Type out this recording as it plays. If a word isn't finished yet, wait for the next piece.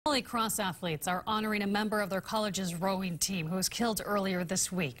Holy Cross athletes are honoring a member of their college's rowing team who was killed earlier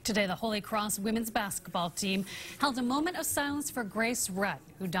this week. Today, the Holy Cross women's basketball team held a moment of silence for Grace Rett,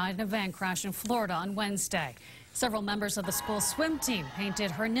 who died in a van crash in Florida on Wednesday. Several members of the school's swim team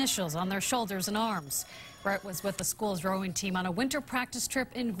painted her initials on their shoulders and arms. Rett was with the school's rowing team on a winter practice trip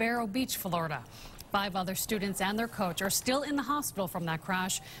in Vero Beach, Florida. 5 other students and their coach are still in the hospital from that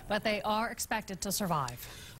crash, but they are expected to survive.